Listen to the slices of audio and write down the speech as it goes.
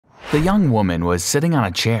The young woman was sitting on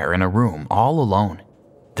a chair in a room all alone.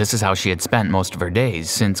 This is how she had spent most of her days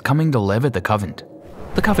since coming to live at the convent.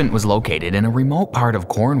 The convent was located in a remote part of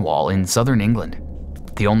Cornwall in southern England.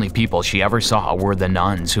 The only people she ever saw were the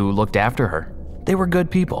nuns who looked after her. They were good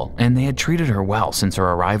people, and they had treated her well since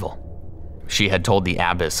her arrival. She had told the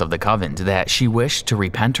abbess of the convent that she wished to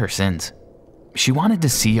repent her sins. She wanted to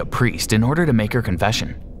see a priest in order to make her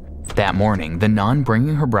confession. That morning, the nun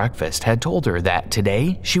bringing her breakfast had told her that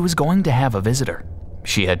today she was going to have a visitor.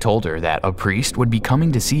 She had told her that a priest would be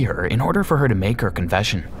coming to see her in order for her to make her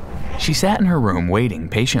confession. She sat in her room waiting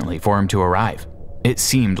patiently for him to arrive. It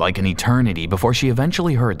seemed like an eternity before she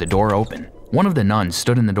eventually heard the door open. One of the nuns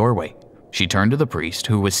stood in the doorway. She turned to the priest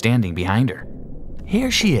who was standing behind her.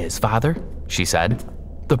 "Here she is, Father," she said.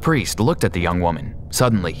 The priest looked at the young woman.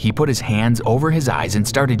 Suddenly, he put his hands over his eyes and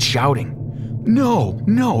started shouting, "No,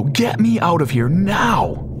 no, get me out of here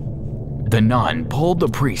now!" The nun pulled the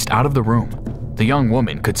priest out of the room. The young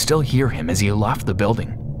woman could still hear him as he left the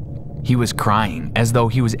building. He was crying as though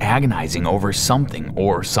he was agonizing over something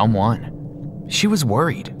or someone. She was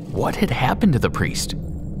worried. What had happened to the priest?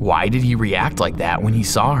 Why did he react like that when he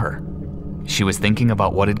saw her? She was thinking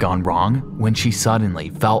about what had gone wrong when she suddenly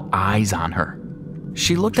felt eyes on her.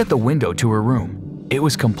 She looked at the window to her room. It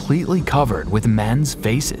was completely covered with men's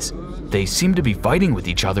faces. They seemed to be fighting with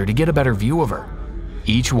each other to get a better view of her,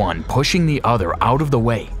 each one pushing the other out of the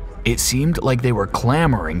way. It seemed like they were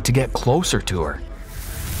clamoring to get closer to her.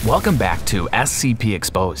 Welcome back to SCP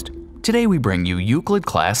Exposed. Today we bring you Euclid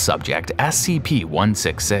class subject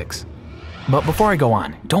SCP-166. But before I go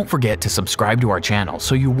on, don't forget to subscribe to our channel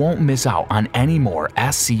so you won't miss out on any more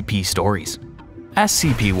SCP stories.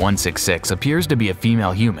 SCP-166 appears to be a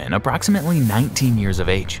female human approximately 19 years of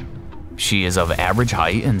age. She is of average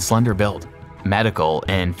height and slender build. Medical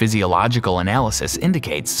and physiological analysis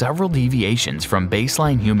indicates several deviations from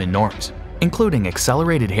baseline human norms, including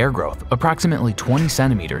accelerated hair growth approximately 20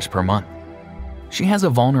 centimeters per month. She has a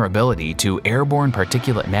vulnerability to airborne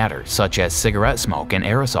particulate matter such as cigarette smoke and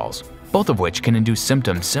aerosols, both of which can induce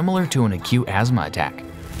symptoms similar to an acute asthma attack.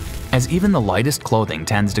 As even the lightest clothing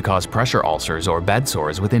tends to cause pressure ulcers or bed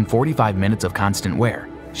sores within 45 minutes of constant wear,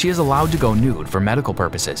 she is allowed to go nude for medical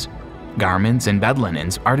purposes. Garments and bed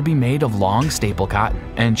linens are to be made of long staple cotton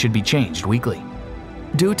and should be changed weekly.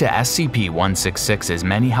 Due to SCP-166's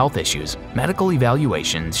many health issues, medical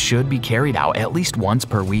evaluations should be carried out at least once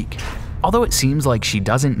per week. Although it seems like she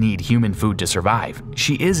doesn't need human food to survive,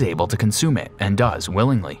 she is able to consume it and does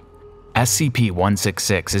willingly.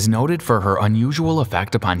 SCP-166 is noted for her unusual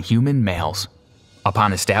effect upon human males.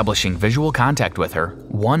 Upon establishing visual contact with her,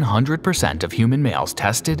 100% of human males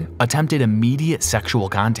tested attempted immediate sexual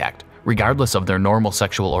contact, regardless of their normal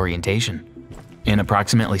sexual orientation. In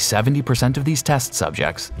approximately 70% of these test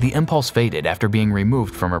subjects, the impulse faded after being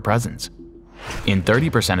removed from her presence. In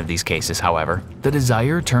 30% of these cases, however, the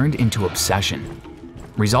desire turned into obsession,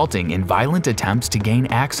 resulting in violent attempts to gain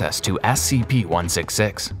access to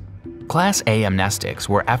SCP-166. Class A amnestics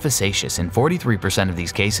were efficacious in 43% of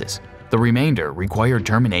these cases. The remainder required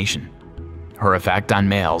termination. Her effect on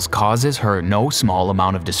males causes her no small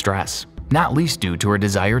amount of distress, not least due to her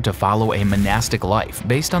desire to follow a monastic life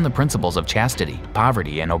based on the principles of chastity,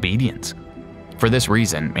 poverty, and obedience. For this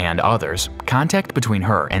reason, and others, contact between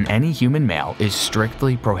her and any human male is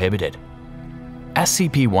strictly prohibited.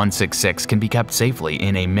 SCP-166 can be kept safely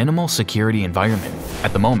in a minimal security environment.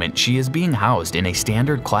 At the moment, she is being housed in a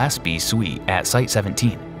standard Class B suite at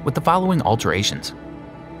Site-17 with the following alterations.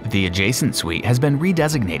 The adjacent suite has been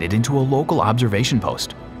redesignated into a local observation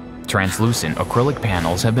post. Translucent acrylic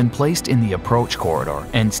panels have been placed in the approach corridor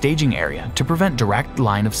and staging area to prevent direct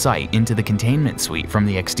line of sight into the containment suite from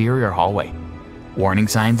the exterior hallway. Warning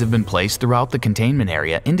signs have been placed throughout the containment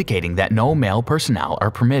area indicating that no male personnel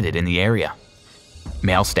are permitted in the area.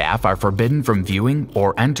 Male staff are forbidden from viewing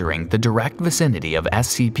or entering the direct vicinity of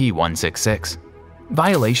SCP-166.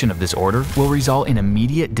 Violation of this order will result in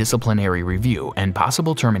immediate disciplinary review and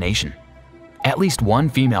possible termination. At least one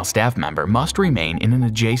female staff member must remain in an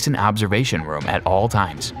adjacent observation room at all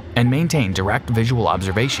times and maintain direct visual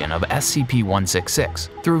observation of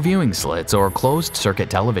SCP-166 through viewing slits or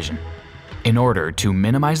closed-circuit television. In order to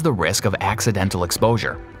minimize the risk of accidental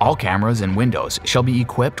exposure, all cameras and windows shall be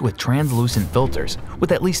equipped with translucent filters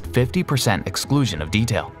with at least 50% exclusion of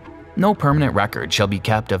detail. No permanent record shall be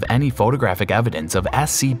kept of any photographic evidence of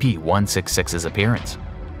SCP-166's appearance.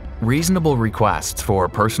 Reasonable requests for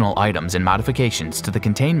personal items and modifications to the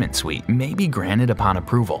containment suite may be granted upon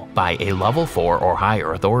approval by a Level 4 or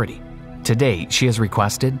higher authority. To date, she has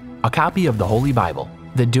requested a copy of the Holy Bible,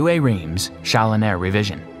 the Douay Reims Challoner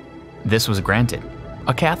revision. This was granted.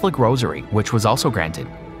 A Catholic rosary, which was also granted.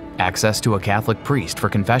 access to a Catholic priest for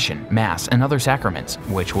confession, mass, and other sacraments,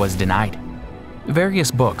 which was denied.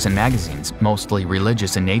 Various books and magazines, mostly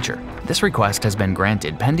religious in nature. This request has been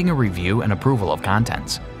granted pending a review and approval of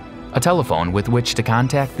contents. A telephone with which to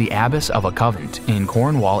contact the abbess of a convent in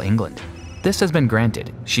Cornwall, England. This has been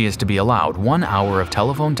granted. She is to be allowed 1 hour of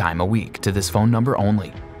telephone time a week to this phone number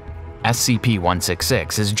only.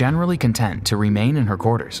 SCP-166 is generally content to remain in her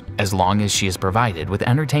quarters as long as she is provided with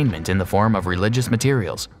entertainment in the form of religious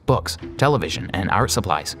materials, books, television, and art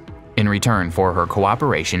supplies. In return for her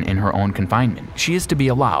cooperation in her own confinement, she is to be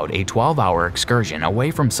allowed a 12-hour excursion away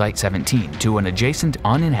from Site-17 to an adjacent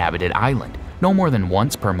uninhabited island no more than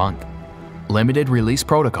once per month. Limited Release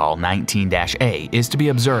Protocol 19-A is to be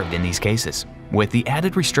observed in these cases, with the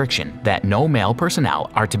added restriction that no male personnel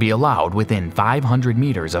are to be allowed within 500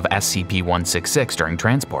 meters of SCP-166 during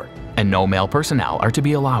transport, and no male personnel are to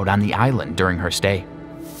be allowed on the island during her stay.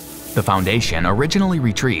 The Foundation originally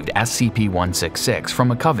retrieved SCP-166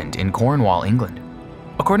 from a convent in Cornwall, England.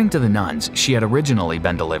 According to the nuns, she had originally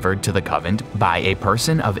been delivered to the convent by a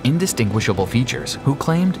person of indistinguishable features who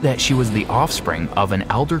claimed that she was the offspring of an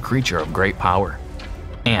elder creature of great power,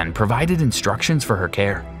 and provided instructions for her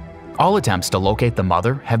care. All attempts to locate the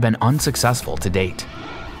mother have been unsuccessful to date.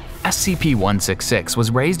 SCP-166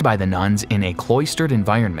 was raised by the nuns in a cloistered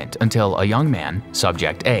environment until a young man,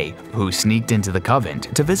 Subject A, who sneaked into the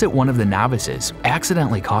convent to visit one of the novices,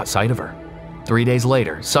 accidentally caught sight of her. 3 days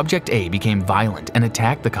later, Subject A became violent and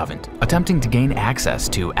attacked the convent, attempting to gain access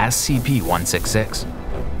to SCP-166.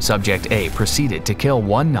 Subject A proceeded to kill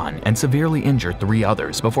one nun and severely injure 3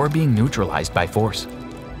 others before being neutralized by force.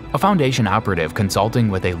 A Foundation operative consulting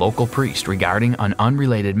with a local priest regarding an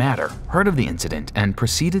unrelated matter heard of the incident and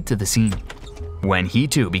proceeded to the scene. When he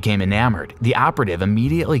too became enamored, the operative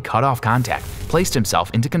immediately cut off contact, placed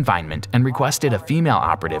himself into confinement, and requested a female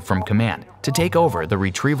operative from command to take over the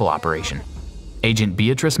retrieval operation. Agent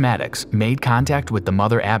Beatrice Maddox made contact with the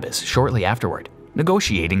Mother Abbess shortly afterward,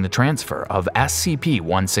 negotiating the transfer of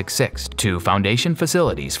SCP-166 to Foundation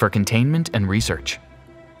facilities for containment and research.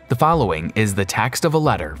 The following is the text of a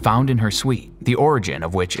letter found in her suite, the origin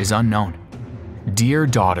of which is unknown. Dear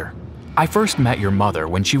daughter, I first met your mother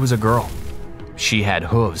when she was a girl. She had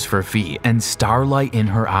hooves for feet and starlight in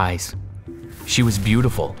her eyes. She was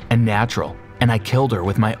beautiful and natural, and I killed her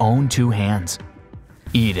with my own 2 hands.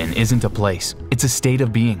 Eden isn't a place, it's a state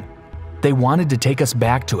of being. They wanted to take us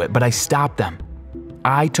back to it, but I stopped them.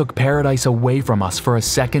 I took paradise away from us for a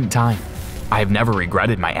second time. I have never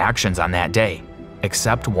regretted my actions on that day,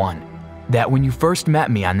 except one, that when you first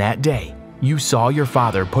met me on that day, you saw your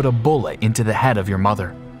father put a bullet into the head of your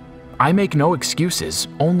mother. I make no excuses,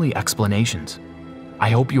 only explanations. I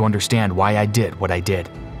hope you understand why I did what I did.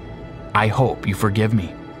 I hope you forgive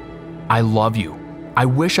me. I love you. I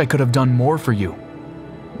wish I could have done more for you.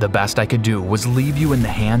 The best I could do was leave you in the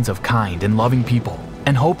hands of kind and loving people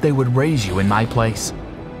and hope they would raise you in my place.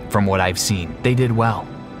 From what I've seen, they did well.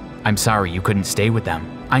 I'm sorry you couldn't stay with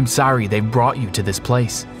them. I'm sorry they've brought you to this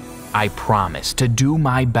place. I promise to do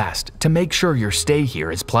my best to make sure your stay here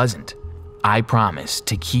is pleasant. I promise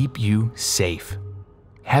to keep you safe.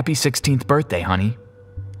 Happy 16th birthday, honey.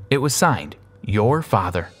 It was signed, Your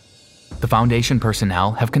Father. The Foundation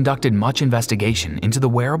personnel have conducted much investigation into the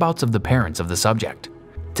whereabouts of the parents of the subject.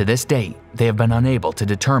 To this date, they have been unable to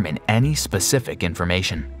determine any specific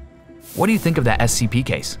information. What do you think of that SCP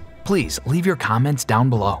case? Please leave your comments down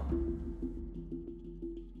below.